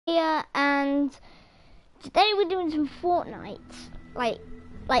and today we're doing some Fortnite, like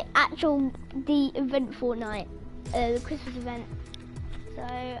actual the event Fortnite, the Christmas event. So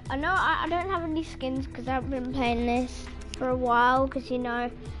I know I don't have any skins because I haven't been playing this for a while. Because you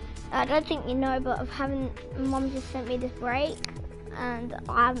know, I don't think you know, but Mum just sent me this break, and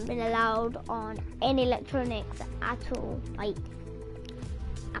I haven't been allowed on any electronics at all, like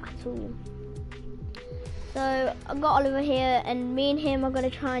at all. So I got Oliver here, and me and him are gonna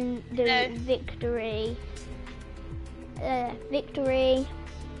try and do victory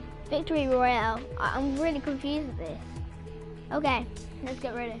royale. I'm really confused with this. Okay, let's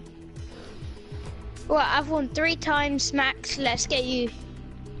get ready. Well, I've won 3 times, Max. Let's get you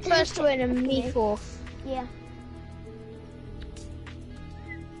first win and me fourth. Yeah.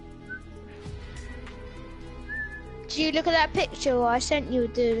 Did you look at that picture I sent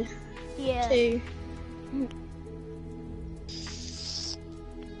you? Yeah. 2.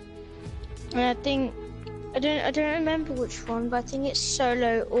 And I don't remember which one, but I think it's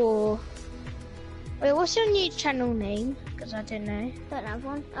solo or. Wait, what's your new channel name? Because I don't know. Don't have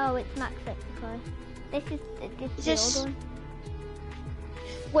one. Oh, it's Max Septicai. This is the old one.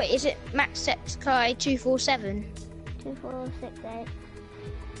 Wait, is it Max Septicai 247? 2468.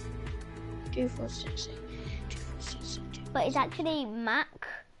 2468. 2468. But it's actually Mac,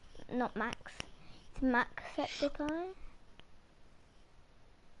 not Max. It's Max Septicai.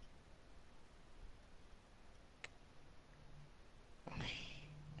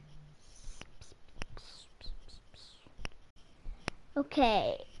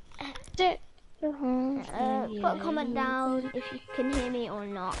 Okay. Put a comment down if you can hear me or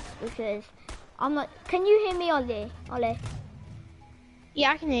not, because I'm not. Can you hear me, Ollie?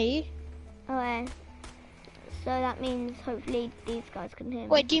 Yeah, I can hear you. Okay. So that means hopefully these guys can hear me.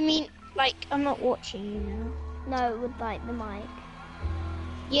 Wait, do you mean like I'm not watching you now? No, with like the mic.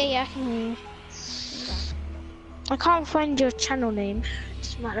 Yeah, I can hear you. Okay. I can't find your channel name.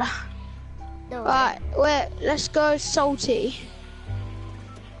 Doesn't matter. No. Right, let's go salty.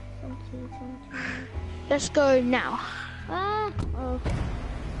 Let's go now. Ah! Oh.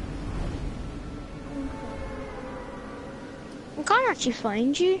 I can't actually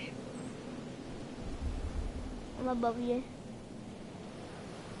find you. I'm above you.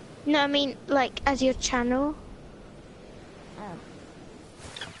 No, I mean like as your channel. Oh.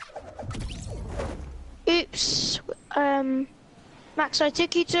 Oops. Max, I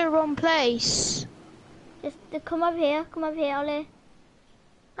took you to the wrong place. Just come over here, Ollie.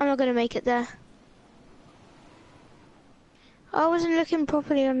 I'm not gonna make it there. I wasn't looking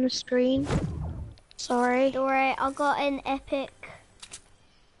properly on the screen. Sorry. Don't worry, I got an epic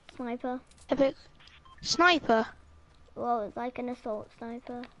sniper. Epic sniper? Well, it's like an assault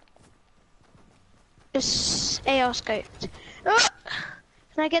sniper. Just AR scoped. Oh!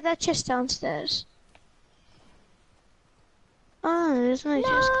 Can I get that chest downstairs? Oh, there's no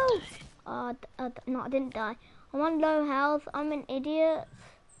chest. No, I didn't die. I'm on low health. I'm an idiot.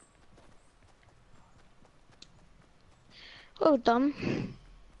 Well done.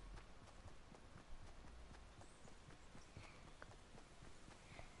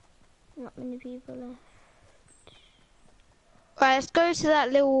 Not many people left. Right, let's go to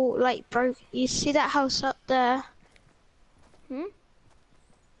that little, like, you see that house up there?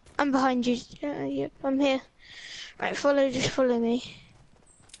 I'm behind you. Yep, I'm here. Right, just follow me.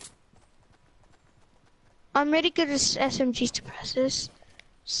 I'm really good at SMG suppressors, for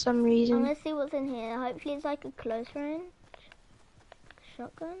some reason. I'm gonna see what's in here. Hopefully it's like a close range.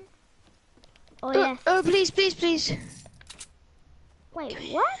 Shotgun? Oh, yes. Oh, please. Wait,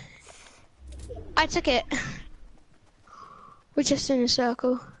 what? I took it. We're just in a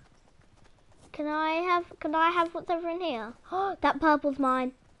circle. Can I have what's over in here? Oh, that purple's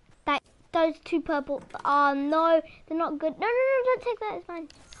mine. Those 2 purple. Oh no, they're not good. No, don't take that. It's mine.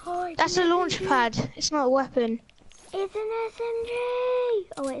 Oh, that's a launch pad. It's not a weapon. It's an SMG.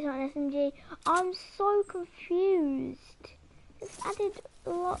 Oh wait, it's not an SMG. I'm so confused. It's added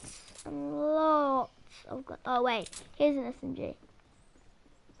lots and lots of. Oh wait, here's an SMG.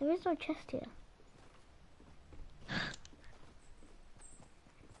 There is no chest here.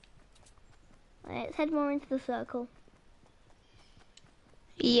 Right, let's head more into the circle.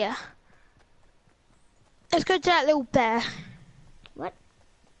 Yeah. Let's go to that little bear. What?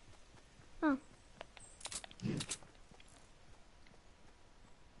 Oh.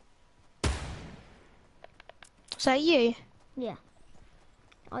 Is that you? Yeah.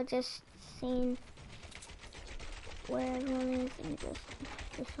 I just seen where everyone is and just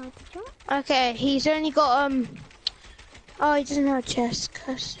decided to jump. Okay, he's only got oh, he doesn't have a chest,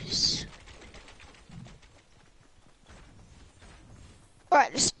 curses. Alright,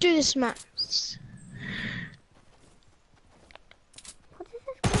 Alright, let's do this map. What is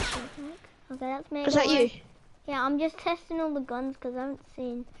this gun like? Okay, that's me. Is that you? Yeah, I'm just testing all the guns because I haven't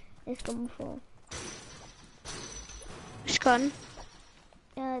seen this gun before. Which gun?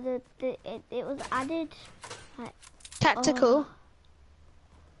 It was added. Like, Tactical.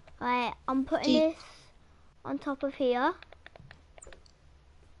 Right, I'm putting this on top of here.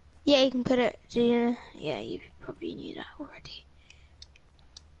 Yeah, you can put it. Yeah, you probably knew that already.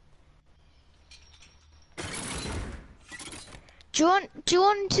 Do you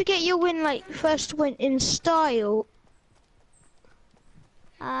want to get your win like first win in style?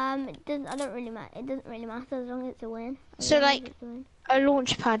 It doesn't. I don't really matter. It doesn't really matter as long as it's a win. So like a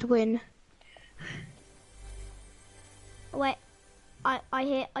launch pad win. Oh, wait, I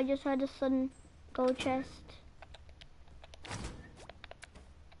just heard a sudden gold chest.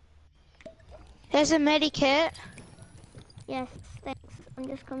 There's a medikit. Yes, thanks. I'm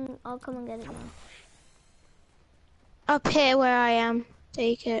just coming. I'll come and get it now. Up here where I am.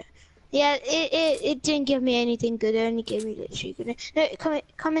 Take it. Yeah, it didn't give me anything good. It only gave me literally good. No,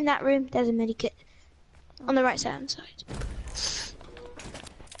 come in that room. There's a medikit on the right hand side.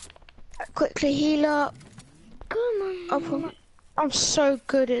 Quickly heal up. Come on. I'm so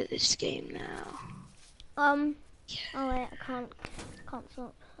good at this game now. Oh wait, I can't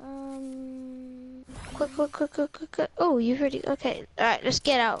stop. Quick. Oh, you've already. Okay, all right. Let's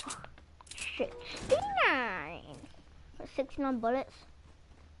get out. 69. 69 bullets.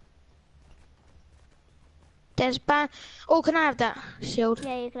 There's ban. Oh, can I have that shield?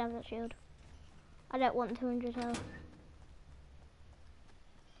 Yeah, you can have that shield. I don't want 200 health.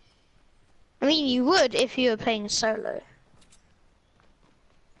 I mean, you would if you were playing solo.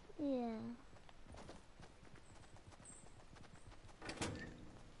 Yeah.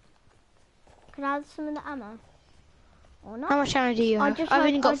 Can I have some of the ammo? Or not? How much ammo do you have? I've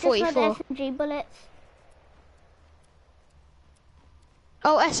only got 44. I just had SMG bullets.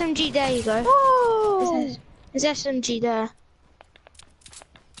 Oh, SMG, there you go. Oh! There's SMG there.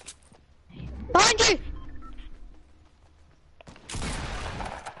 Behind you!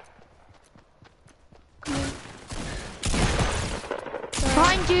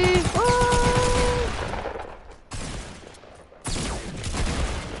 Behind you! Oh!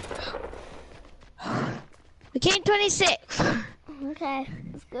 We came 26th. Okay,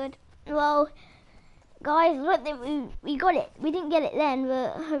 that's good. Well, guys, look, we got it. We didn't get it then,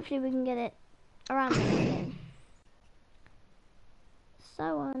 but hopefully we can get it around then.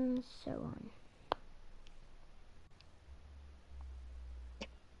 So on, so on.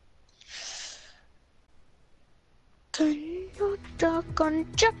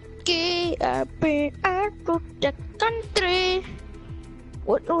 Kentucky, I've been out of the country.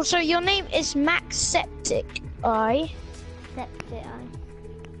 What? Also, your name is Max Septic. Septic.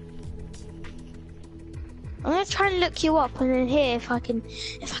 I'm gonna try and look you up and then hear if I can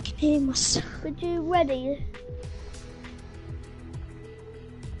hear myself. Would you ready?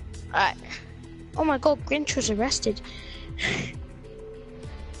 Alright. Oh my God, Grinch was arrested.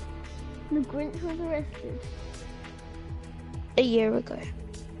 The Grinch was arrested. A year ago.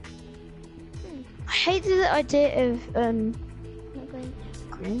 I hated the idea of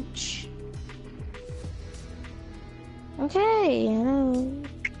Grinch. Okay,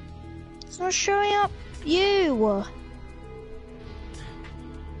 it's not showing up. You.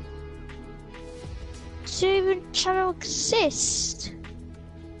 Does your even channel exist?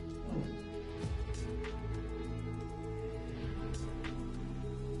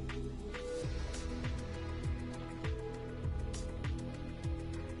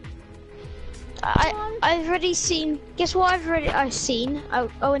 I've already seen. Guess what? I've seen. I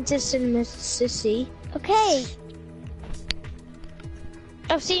went to cinema to see. Okay.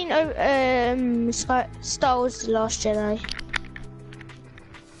 I've seen Star Wars: The Last Jedi.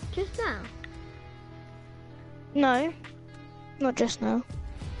 Just now? No, not just now.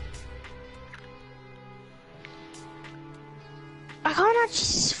 I can't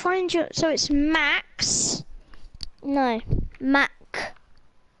actually find you. So it's Max. No, Mac.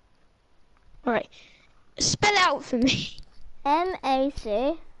 All right, spell it out for me.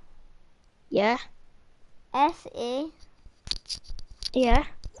 MAC. Yeah. SE. Yeah.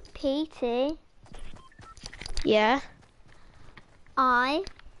 PT. Yeah. I.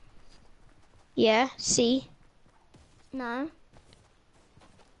 Yeah. C. No.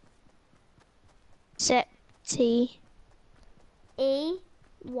 Z. T. E.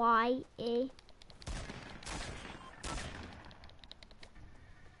 Y. E.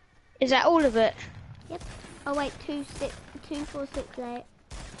 Is that all of it? Yep. Oh wait, 24668.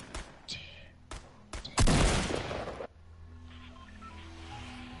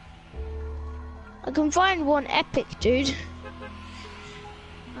 I can find one epic, dude.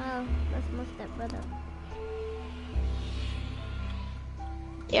 Oh, that's my stepbrother.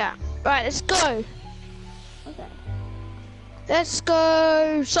 Yeah. Right, let's go. Okay. Let's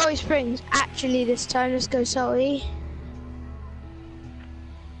go Salty Springs. Actually, this time, let's go Salty.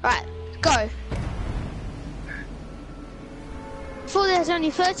 Right, go. I thought there's only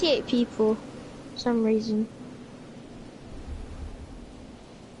 38 people for some reason.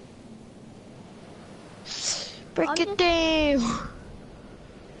 Break it down.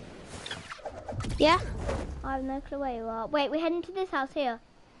 Yeah? I have no clue where you are. Wait, we're heading to this house here.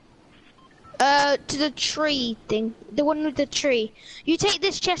 To the tree thing. The one with the tree. You take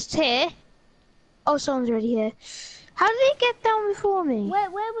this chest here. Oh, someone's already here. How did he get down before me? Where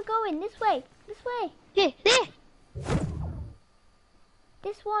are we going? This way. This way. Here, there.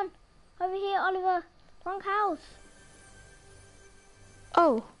 This one. Over here, Oliver. Wrong house.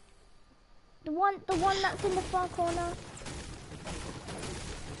 Oh. The one that's in the far corner.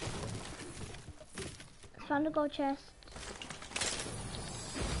 Found a gold chest.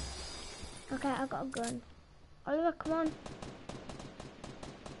 Okay, I got a gun. Oliver, come on.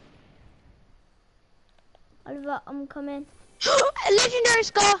 Oliver, I'm coming. A legendary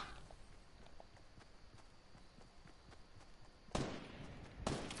scar.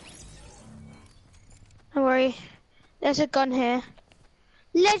 Don't worry. There's a gun here.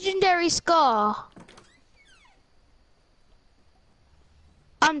 Legendary scar.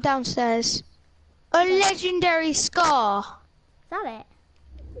 I'm downstairs. A legendary scar. Is that it?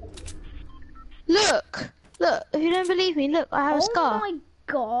 Look. Look. If you don't believe me, look. I have a scar. Oh my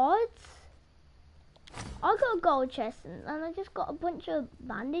god. I got a gold chest and I just got a bunch of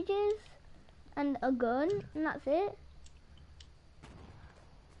bandages and a gun and that's it.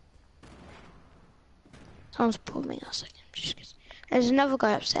 Someone's pulled me a second. There's another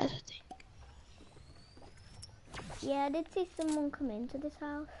guy upstairs, I think. Yeah, I did see someone come into this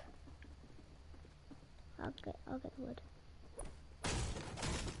house. I'll get the wood.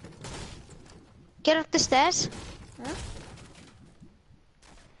 Get up the stairs. Huh?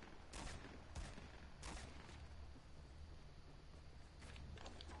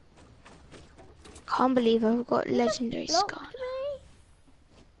 Can't believe I've got legendary Blocked scar. me.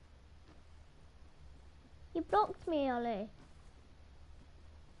 You blocked me, Ollie.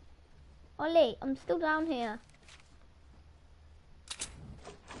 Ollie, I'm still down here.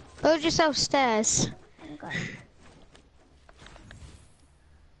 Build yourself stairs. Okay.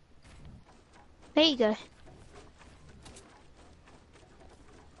 There you go.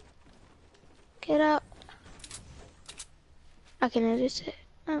 Get up. I can edit it.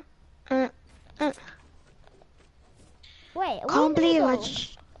 Wait, are we in Can't the believe I middle?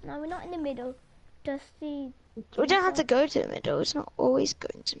 just... No, we're not in the middle. Just the... We don't have to go to the middle. It's not always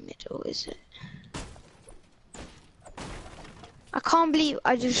going to the middle, is it? I can't believe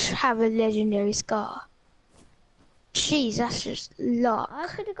I just have a legendary scar. Jeez, that's just luck. I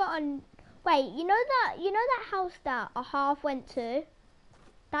could have gotten... Wait, you know that house that I half went to?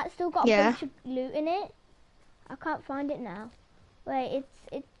 That still got a bunch of loot in it? I can't find it now. Wait,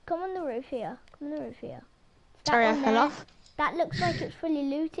 it's come on the roof here. Come on the roof here. Sorry, I fell off. That looks like it's fully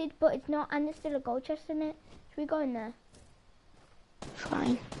looted, but it's not, and there's still a gold chest in it. Should we go in there?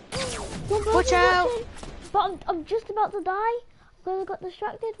 Fine. Watch out! But I'm just about to die because I got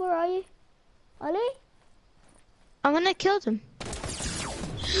distracted. Where are you? Ollie? I'm gonna kill them.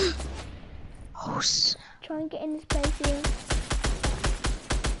 Oh, Try and get in this place here.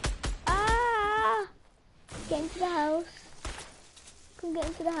 Ah! Get into the house. Come get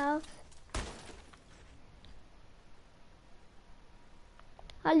into the house.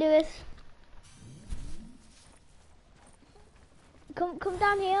 Hi, Lewis. Come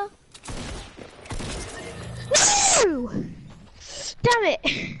down here. No! Damn it!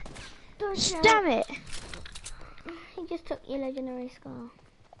 Damn it! He just took your legendary scar.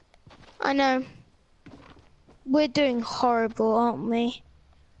 I know. We're doing horrible, aren't we?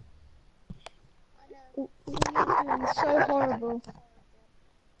 We're doing so horrible.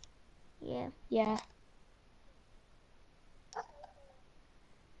 Yeah. Yeah.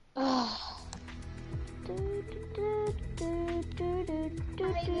 Oh.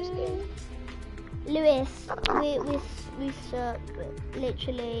 Lewis, we suck.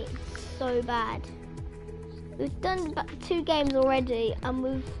 Literally, so bad. We've done about 2 games already, and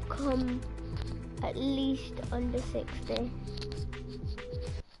we've come at least under 60.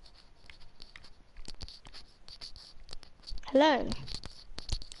 Hello.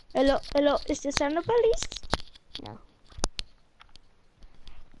 Hello. Is this sound of police? No.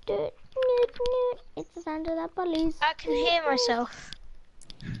 It's the sound of the police. I can hear myself.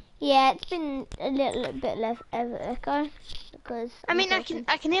 Yeah, it's been a little bit less echo because. I mean, I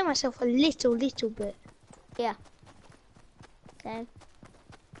can hear myself a little bit. Yeah. So.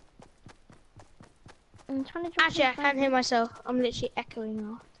 I'm trying to jump. Actually, I can't hear myself. I'm literally echoing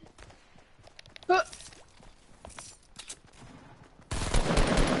off.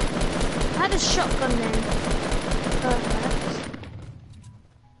 I had a shotgun then. Perfect.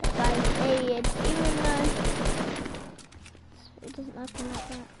 Guys, even though it doesn't happen like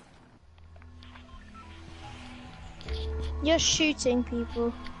that. You're shooting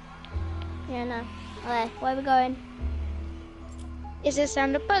people. Yeah, no. Okay, where are we going? Is the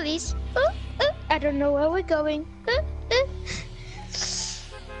sound of police? I don't know where we're going.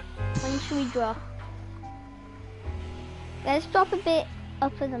 When should we drop? Let's drop a bit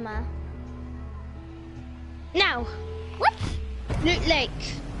up of the map. Now. What? Loot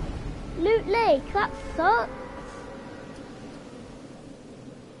Lake. Loot Lake, that sucks.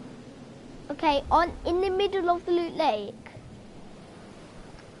 Okay, in the middle of the Loot Lake.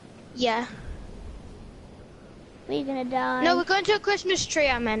 Yeah. We're gonna die. No, we're going to a Christmas tree,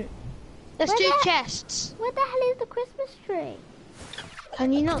 I meant. Let's do chests. Where the hell is the Christmas tree?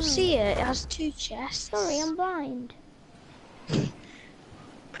 Can you not see it? It has 2 chests. Sorry, I'm blind.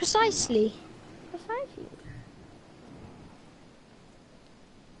 Precisely. Precisely.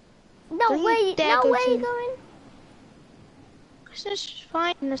 No, where are you going? Christmas is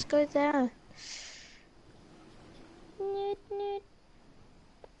fine, let's go there.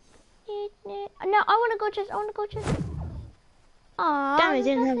 No, I wanna go chest. Aww, Damn, I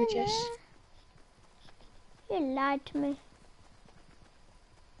didn't have a chest. You lied to me.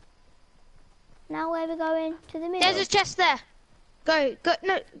 Now where are we going? To the middle? There's a chest there. Go,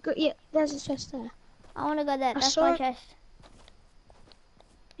 yeah, there's a chest there. I wanna go there, that's my chest.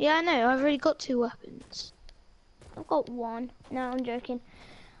 Yeah, I know, I've already got 2 weapons. I've got 1. No, I'm joking.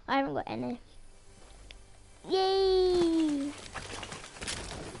 I haven't got any. Yay!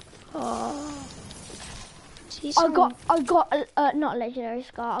 Oh. I got not a legendary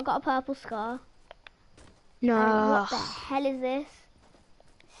scar. I got a purple scar. No. And what the hell is this?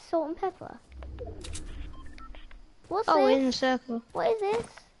 Salt and pepper. What's this? Oh, we're in a circle. What is this?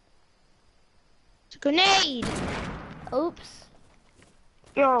 It's a grenade. Oops.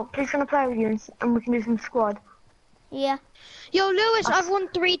 Yo, please wanna play with you and we can do some squad. Yeah. Yo, Lewis, I've won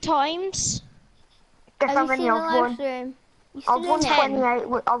 3 times. Guess how Have you many seen the I've live won? stream? I've won 10.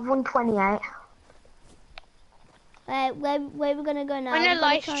 28. I've won 28. Where we gonna go now? On a We're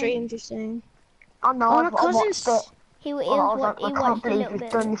live gonna stream, just saying. I know. Oh, my I watched cousin's. it. He Well, I was like, I watched can't a believe little you've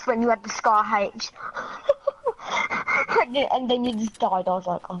bit. done this when you had the Scar H. And then you just died. I was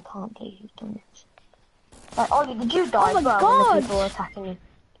like, I can't believe you've done this. Like, Ollie, did you die Oh as my well when God. the people were attacking you?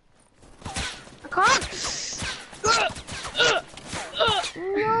 I can't.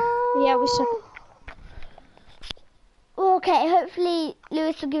 No. Yeah, we saw. Okay, hopefully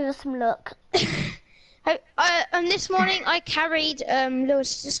Lewis will give us some luck. This morning I carried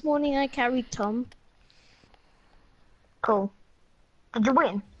Lewis. This morning I carried Tom. Cool. Did you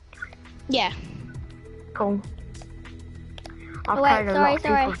win? Yeah. Cool. I've Wait, carried a lot of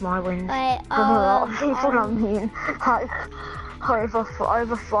sorry. people's my wins. Wait, A lot of people, I mean. Like,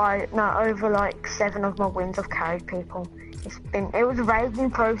 over like 7 of my wins I've carried people. It was a raging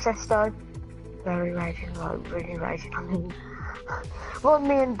process though. Very raging, like really raging, I mean. Well,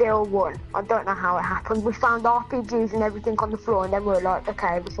 me and Dill won. I don't know how it happened. We found RPGs and everything on the floor and then we were like,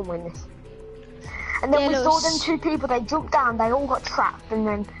 okay, we can win this. And then we saw them 2 people, they jumped down, they all got trapped and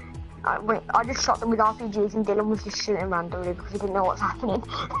then I just shot them with RPGs and Dylan was just shooting randomly because he didn't know what's happening.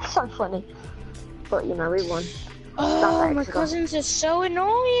 It's so funny. But you know, we won. Oh, my cousins are so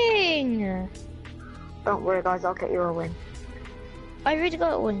annoying. Don't worry guys, I'll get you a win. I already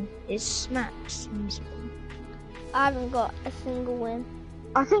got a win. It's smacks. I haven't got a single win.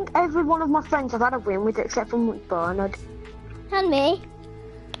 I think every one of my friends I've had a win with except for Bernard. And me.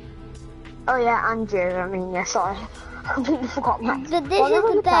 Oh yeah, and you, I mean, yeah, sorry. I completely forgot Max. But this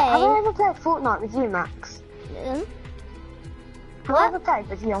is the day. Have I ever played Fortnite with you, Max? Have I ever played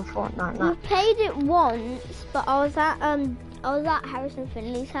with you on Fortnite, We Max? played it once, but I was at Harrison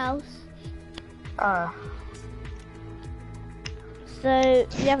Finley's house. So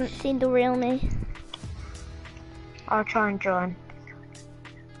you haven't seen the real me. I'll try and join.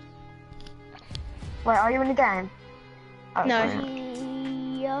 Wait, are you in the game? Oh, No.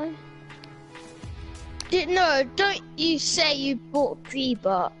 Yeah. No, don't you say you bought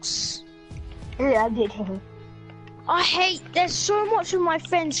V-Bucks. Yeah, I did. I hate, there's so much of my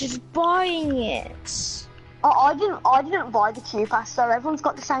friends just buying it. I didn't buy the Q pass, so everyone's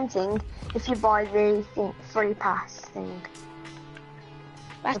got the same thing if you buy the free pass thing.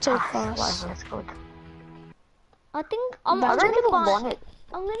 Battle Pass, Pass. whatever it's called. I think I'm I don't gonna even buy. want it.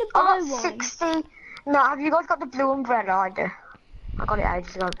 I'm gonna I buy got one. 60. No, have you guys got the blue umbrella? I do. I got it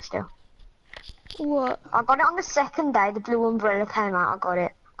ages ago, but still. What? I got it on the second day the blue umbrella came out. I got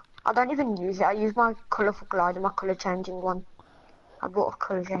it. I don't even use it. I use my colourful glider, my colour changing one. I bought a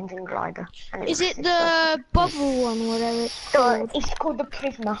colour changing glider. And Is was it the bubble one, whatever it's so called? it's called the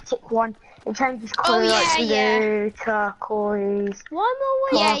prismatic one. It changes Oh, colour like yeah, blue, turquoise. Why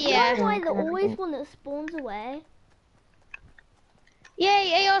am I always? Yeah. Why am I pink the and always everything. one that spawns away?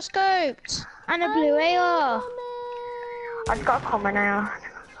 Yay, AR scoped! And a blue AR! I just got a common now.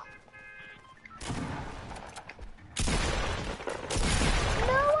 No, I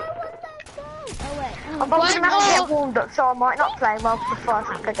want that gun. Oh wait. I'm probably gonna have to Oh. get warmed up, so I might not play well for the first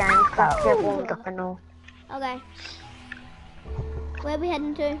couple of games because I have to get warmed up and all. Okay. Where are we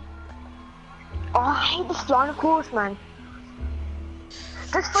heading to? Oh, I hate this line of course, man.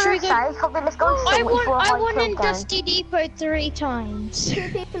 Just for Should we the go- sake of it, let's go and I see what for a won high in kill game. Dusty Depot 3 times. 2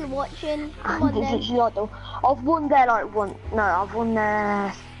 people watching. Come on This then. is Yodel. I've won there like one. No, I've won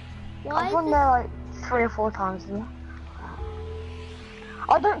there. Why I've is won this? there like 3 or 4 times. Isn't it?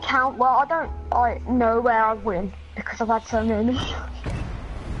 I don't count. Well, I don't know where I win because I've had so many.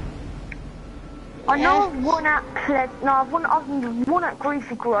 I know I've won at I've won at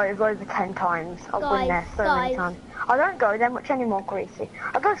Greasy Grove over 10 times. I've won there so many times. I don't go there much anymore, Greasy.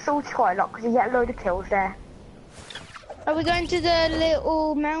 I go Salty quite a lot because you get a load of kills there. Are we going to the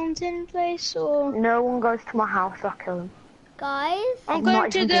little mountain place or? No one goes to my house, so I kill them. Guys, I'm not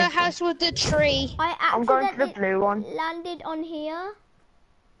going to even the joking. house with the tree. I I'm going to the accidentally blue one. landed on here.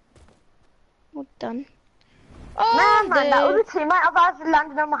 Well done. Nah, Oh, man, that was a teammate of ours that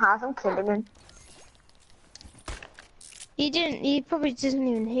landed on my house. I'm killing him. he probably doesn't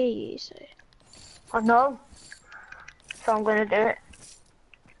even hear you, so. I know. So I'm gonna do it.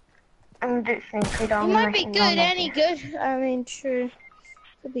 I'm gonna do it sneaky down. You might be good, any good. I mean, true.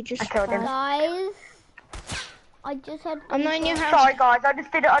 Could be just I killed him. bad. Guys, I just had. I'm not in your house. Sorry guys, I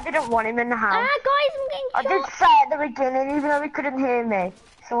just didn't. I didn't want him in the house. Ah, guys, I'm I getting did shot. say at the beginning, even though he couldn't hear me.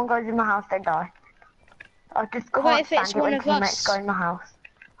 Someone goes in my house, they die. I just What can't if it's stand it one when of teammates us? go in my house.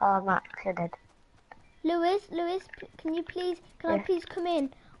 Oh, Max, you're dead. Lewis, can you please? Can I please come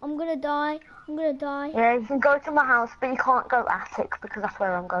in? I'm gonna die. I'm gonna die. Yeah, you can go to my house, but you can't go attic because that's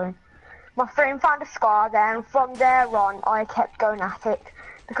where I'm going. My friend found a scar there, and from there on, I kept going attic.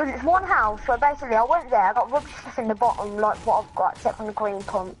 Because it's one house, where basically I went there, I got rubbish stuff in the bottom, like what I've got, except from the green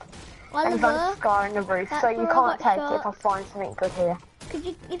pump. And I found a Oliver, scar in the roof, that's so you where I can't got take shot. it if I find something good here. could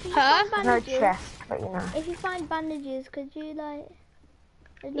you, if you Huh? find No bandages, chest, but you know. if you find bandages, could you like?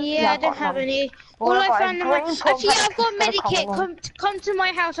 there's nothing- Yeah, Yeah, I I've don't got have none. any. Well, All I've I got a found in green my... pump Actually, and a I've got a pistol, a medikit. common Come to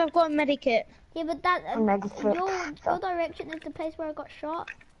my house, I've got a medikit. Yeah, but that medikit. your direction is the place where I got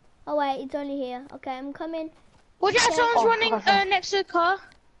shot. Oh wait, it's only here. Okay, I'm coming. Watch out, Okay. someone's Oh, running okay. next to the car.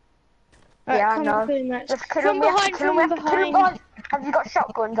 Yeah, I come know. on, kill him, Max. Just kill From him, we have to behind, kill him, from we have to kill him, behind. guys. Have you got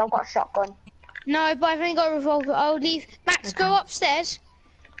shotguns? I've got a shotgun. No, but I've only got a revolver. I'll leave. Max, go upstairs.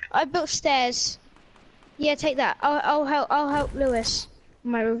 I built stairs. Yeah, take that. I'll help Lewis.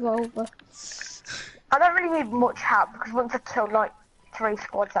 My revolver. I don't really need much help because once I killed like 3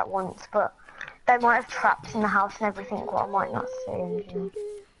 squads at once, but they might have traps in the house and everything, what I might not see. And, you know.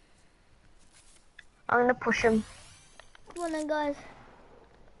 I'm gonna push him. Come on then, guys.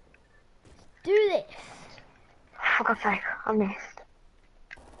 Let's do this. For God's sake, I missed.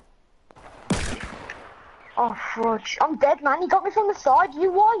 Oh, fudge. I'm dead, man. He got me from the side.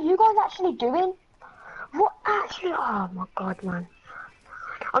 What are you guys actually doing? What actually? Oh my God, man.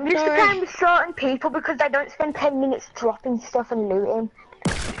 I'm used to playing with certain people because they don't spend 10 minutes dropping stuff and looting.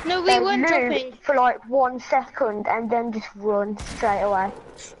 No, we They weren't loot dropping. for like 1 second and then just run straight away.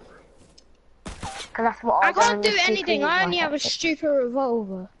 Cause that's what I do, can't and do it's stupid anything. with I my only have a tactics. stupid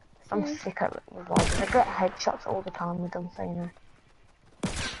revolver. I'm sick of revolvers. I get headshots all the time with them, so you know.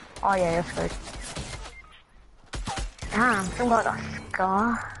 Oh yeah, that's good. Damn, someone got a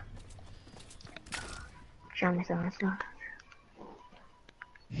scar. Jam his eyes now.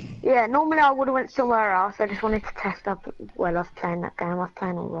 Yeah, normally I would have went somewhere else. I just wanted to test up while I was playing that game. I was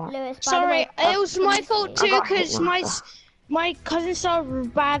playing alright. Lewis, by Sorry, the way, it was my fault I too got hit because once, my cousin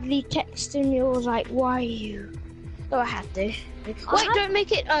started badly texting me. I was like, "Why are you?" So I had to. Wait, don't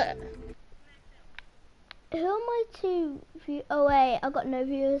make it. who am I to view? Oh wait, I got no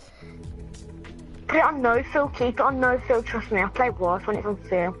viewers. Put it on no fill, keep it on no fill, trust me, I play worse when it's on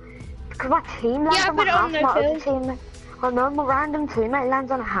fill. Because my team lands Yeah, I on my put it on house, no my other fill. teammate. I know my random teammate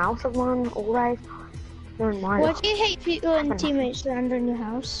lands on a house of mine always. No, my Why do you hate people and Haven't. teammates land on your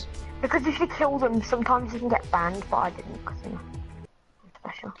house? Because if you kill them, sometimes you can get banned, but I didn't, because you know,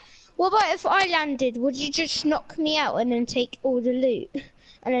 I'm sure. What about if I landed? Would you just knock me out and then take all the loot?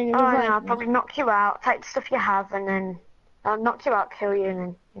 And then Oh no, revive I'll me? probably knock you out, take the stuff you have, and then I'll knock you out, kill you, and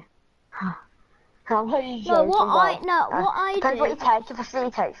then yeah. I'm really No, what joking, what I depends what you do, take to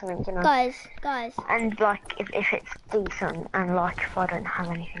facilitate something, you know. guys, And like if it's decent, and like if I don't have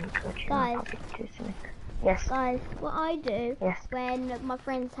anything good, you know, Guys. I'll probably do something. Yes. guys, what I do Yes. when my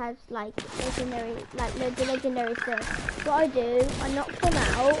friends have like legendary, like the legendary stuff, what I do, I knock them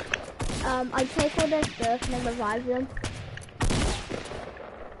out, I take all their stuff and then revive them.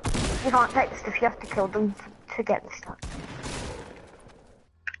 You can't take the stuff, you have to kill them to get the stuff.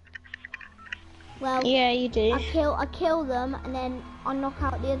 Well, Yeah, you do. I kill them and then I knock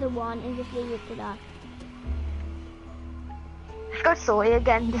out the other one and just leave it to that. Let's go Soy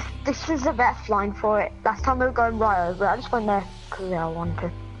again. This is the best line for it. Last time we were going right over it, I just went there because I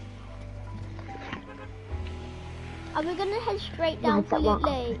wanted. Are we gonna head straight down to Loot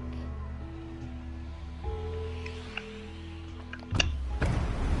Lake?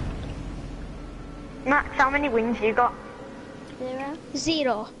 Max, how many wins you got? 0.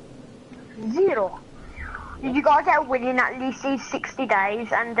 0. 0. You gotta get a win in at least these 60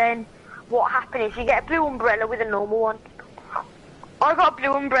 days, and then what happens is you get a blue umbrella with a normal one. I got a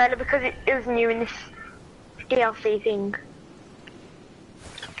blue umbrella because it was new in this DLC thing.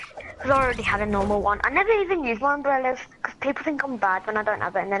 Because I already had a normal one. I never even use my umbrellas because people think I'm bad when I don't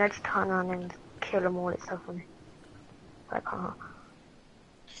have it, and then I just turn around and kill them all. It's so funny. I can't.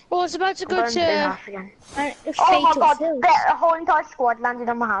 Well, I was about to go I'm going to blue house again. Fatal Oh my god, Fields. the whole entire squad landed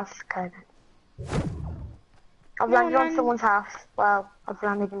on my house. Okay then. I've landed on someone's house. Well, I've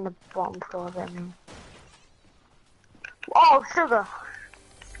landed in the bottom floor of it, I mean. Oh, sugar!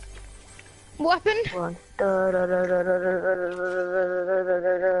 What happened? Run.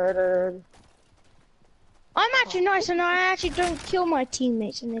 I'm actually nice and I actually don't kill my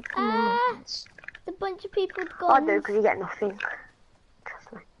teammates and they come in my house. The bunch of people I gone. do, because you get nothing.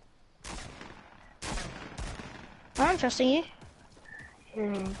 Trust me. I'm trusting you.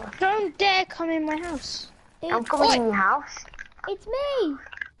 Yeah. Don't dare come in my house. I'm coming in your house. It's me.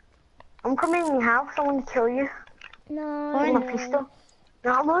 I'm coming in your house. I want to kill you. No. With my no. pistol.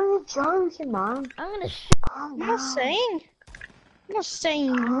 No, I'm only joking, man. I'm gonna Calm I'm down. not saying. I'm not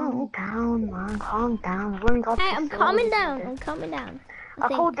saying Calm no. down, man. Calm down. I've only got Hey, I'm pistol. calming What down. do you I'm calming down. I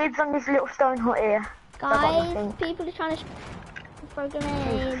call dibs on this little stone hut here. Guys, nothing. people are trying to throw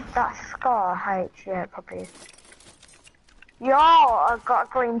grenades. That scar, yeah, it probably is. Yo, I've got a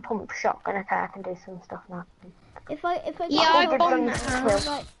green pump shotgun. Okay, I can do some stuff now. If I Yeah, I I bombed that did house.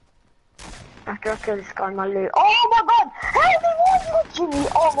 like, After I kill this guy in my loot. Oh my god! Help me, why you watching me?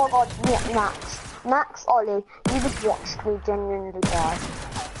 Oh my god, yeah, Max, Ollie, you just watched me genuinely die.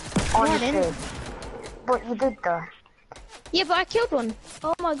 Honestly. didn't. But you did though. Yeah, but I killed one.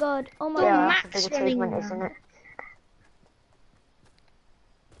 oh my god, oh my Yeah, god. that's a Max big running achievement, around. isn't it?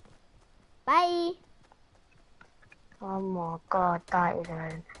 Bye. Oh my god, that is a...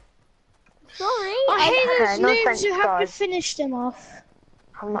 Sorry. I hate okay, those no noobs thanks, who have to guys. finish them off.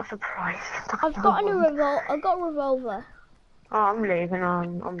 I'm not surprised. I've got a revolver. Oh, I'm leaving.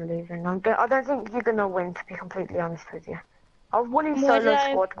 I'm leaving. I don't think you're gonna win, to be completely honest with you. I've won in Why solo did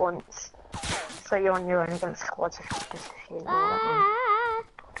I- squad once, so you're on your own against squads. It's just a few. Ah.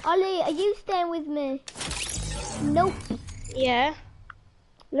 Ollie, are you staying with me? Nope. Yeah.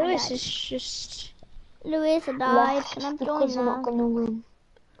 Lewis died. is just... Louis, I died. Can I join because you're not now? gonna win.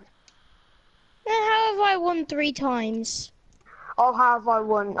 Then how have I won 3 times? I'll have I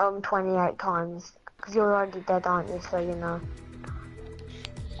won 28 times because you're already dead, aren't you? So you know.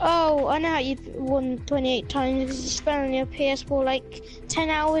 Oh, I know how you've won 28 times because you spend on your PS4 like 10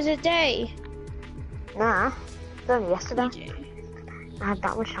 hours a day. Nah, it was only yesterday. You do. I had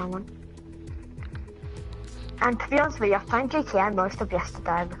that much time on. And to be honest with you, I've played GTA most of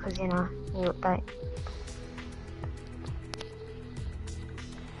yesterday because you know new update.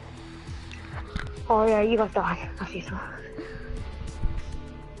 Oh yeah, you guys die. That's useful.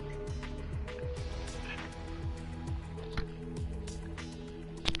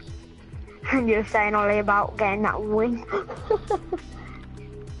 And you're saying Ollie about getting that win.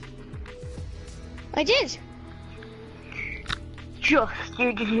 I did. You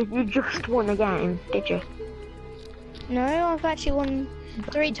just won a game, did you? No, I've actually won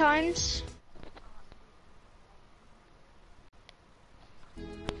 3 times.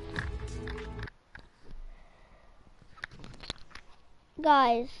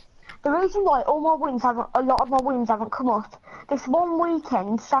 Guys, The reason why a lot of my wins haven't come up, this one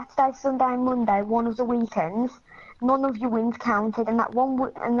weekend, Saturday, Sunday and Monday, one of the weekends, none of your wins counted, and that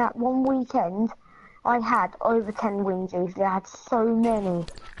one weekend, I had over 10 wins easily. I had so many.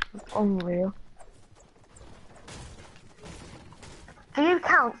 It's unreal. Do you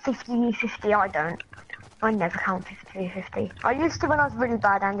count 50-50? I don't. I never count 50-50. I used to when I was really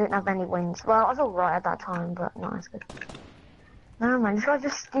bad and didn't have any wins. Well, I was alright at that time, but not as good. No man, this guy's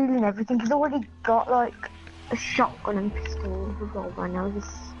just stealing everything. He's already got like a shotgun and pistol and revolver, and now he's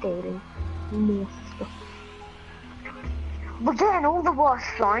just stealing more stuff. We're getting all the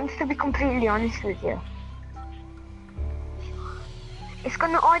worst lines, to be completely honest with you. It's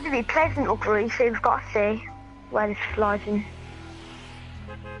gonna either be Pleasant or Greece, so we've got to see where this flies in.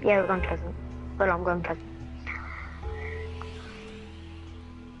 Yeah, we're going Pleasant. Well, I'm going Pleasant.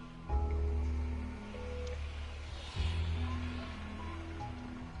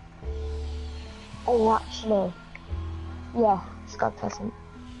 Oh, actually, yeah, it's got Pleasant.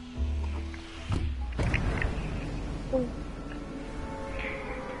 Ooh.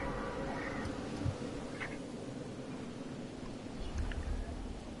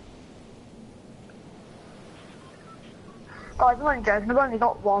 Guys, I'm only joking, I've only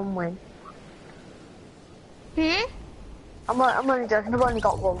got one win. I'm only joking, I've only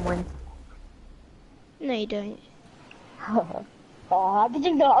got one win. No, you don't. Oh, how did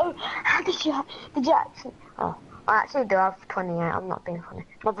you know? Did you actually? Oh, I actually do have 28, I'm not being funny.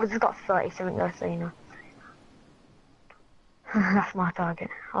 My brother's got 30 something though, so you know. That's my target.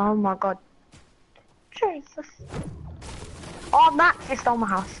 Oh my god. Jesus. Oh, Max just stole my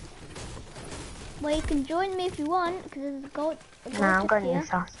house. Well, you can join me if you want, because there's a gold Nah, I'm going in this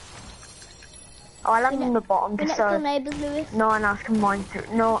house. Oh, I landed on the bottom We're just next door so neighbours, Lewis. no one else can mine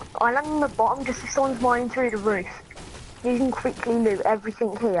through. No, I landed on the bottom just if someone's mining through the roof. You can quickly loot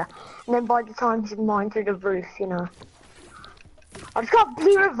everything here. And then by the time you mine through the roof, you know. I just got a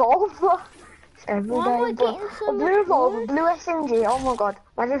blue revolver. It's every Why am I day, bro. getting so A blue much revolver, wood? blue SMG, oh my god.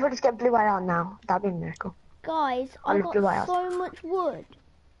 Imagine if I just get blue AR now. That'd be a miracle. Guys, I I love got blue ARs. so much wood.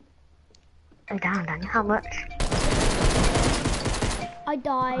 Oh damn, Daniel, how much? I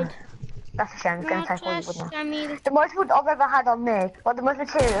died. That's a shame, it's gonna take all your wood now. Sammy. The most wood I've ever had on me, but the most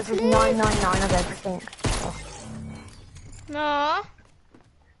materials is 999 of everything. Oh, No,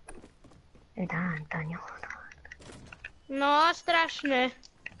 oh damn, Daniel. no, straszny.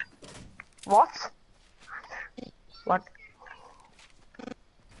 What? What?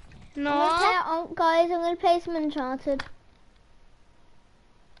 No. Guys, I'm gonna play some Uncharted.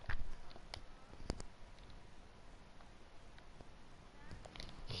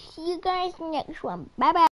 See you guys next one. Bye bye.